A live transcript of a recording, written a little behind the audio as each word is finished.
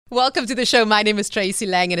Welcome to the show. My name is Tracy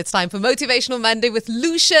Lang and it's time for Motivational Monday with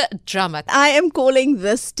Lucia Drummond. I am calling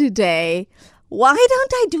this today, why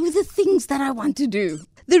don't I do the things that I want to do?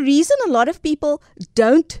 The reason a lot of people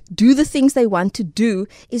don't do the things they want to do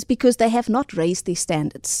is because they have not raised their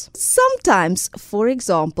standards. Sometimes, for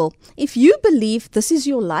example, if you believe this is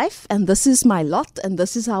your life and this is my lot and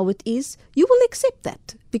this is how it is, you will accept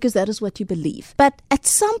that because that is what you believe. But at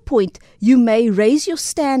some point, you may raise your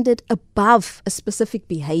standard above a specific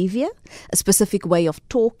behavior, a specific way of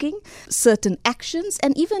talking, certain actions,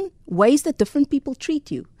 and even ways that different people treat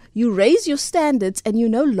you. You raise your standards and you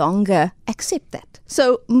no longer accept that.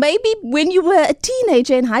 So maybe when you were a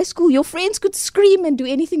teenager in high school, your friends could scream and do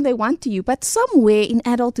anything they want to you. But somewhere in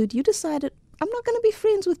adulthood, you decided, I'm not going to be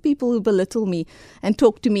friends with people who belittle me and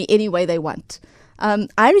talk to me any way they want.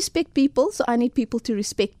 I respect people, so I need people to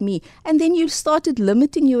respect me. And then you started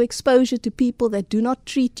limiting your exposure to people that do not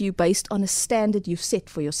treat you based on a standard you've set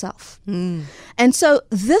for yourself. And so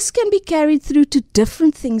this can be carried through to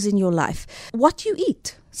different things in your life. What you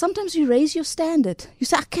eat. Sometimes you raise your standard. You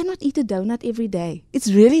say, I cannot eat a donut every day.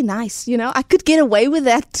 It's really nice. I could get away with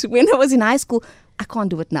that when I was in high school. I can't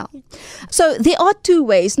do it now. So there are two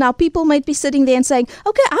ways. Now, people might be sitting there and saying,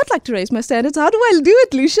 okay, I'd like to raise my standards. How do I do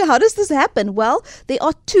it, Lucia? How does this happen? Well, there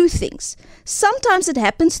are two things. Sometimes it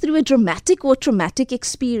happens through a dramatic or traumatic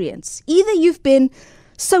experience. Either you've been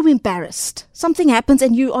so embarrassed. Something happens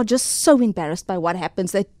and you are just so embarrassed by what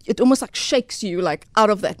happens that it almost like shakes you like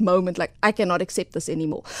out of that moment, like I cannot accept this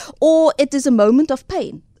anymore. Or it is a moment of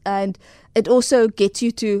pain. And it also gets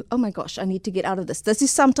you to, oh my gosh, I need to get out of this. This is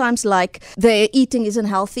sometimes like their eating isn't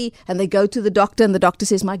healthy and they go to the doctor and the doctor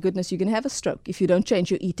says, my goodness, you're going to have a stroke if you don't change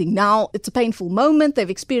your eating. Now it's a painful moment. They've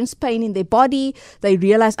experienced pain in their body. They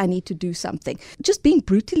realize I need to do something. Just being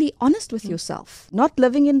brutally honest with yourself, not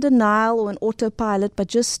living in denial or an autopilot, but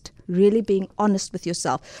just really being honest with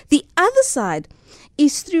yourself. The other side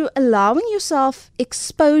is through allowing yourself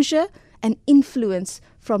exposure and influence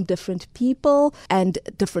from different people and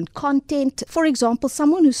different content. For example,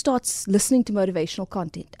 someone who starts listening to motivational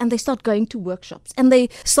content and they start going to workshops and they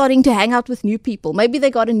starting to hang out with new people. Maybe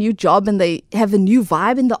they got a new job and they have a new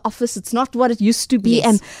vibe in the office. It's not what it used to be. Yes.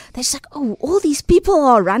 And they're just like, oh, all these people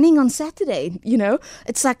are running on Saturday.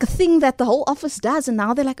 It's like a thing that the whole office does. And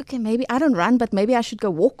now they're like, okay, maybe I don't run, but maybe I should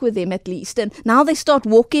go walk with them at least. And now they start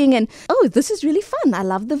walking and, oh, this is really fun. I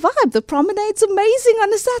love the vibe. The promenade's amazing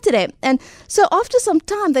on a Saturday. And so after some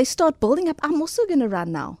time, they start building up, I'm also going to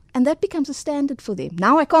run now. And that becomes a standard for them.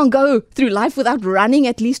 Now I can't go through life without running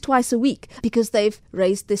at least twice a week because they've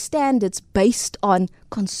raised their standards based on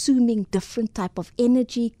consuming different type of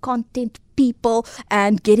energy, content, people,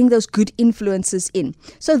 and getting those good influences in.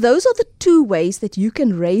 So those are the two ways that you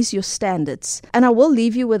can raise your standards. And I will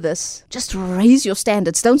leave you with this. Just raise your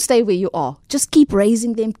standards. Don't stay where you are. Just keep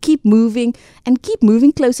raising them, keep moving, and keep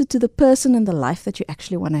moving closer to the person and the life that you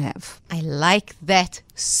actually want to have. I like that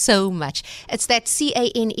so much. It's that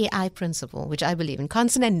CANEI principle, which I believe in,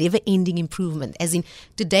 constant and never-ending improvement. As in,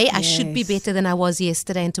 today I should be better than I was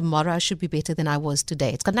yesterday, and tomorrow I should be better than I was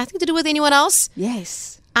today. It's got nothing to do with anyone else.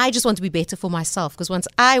 Yes. I just want to be better for myself, because once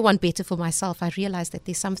I want better for myself, I realize that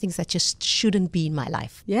there's some things that just shouldn't be in my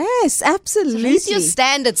life. Yes, absolutely. So raise your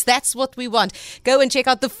standards. That's what we want. Go and check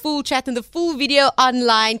out the full chat and the full video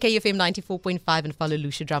online, KFM 94.5, and follow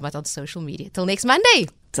Lucia Drummond on social media. Till next Monday.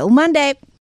 Till Monday.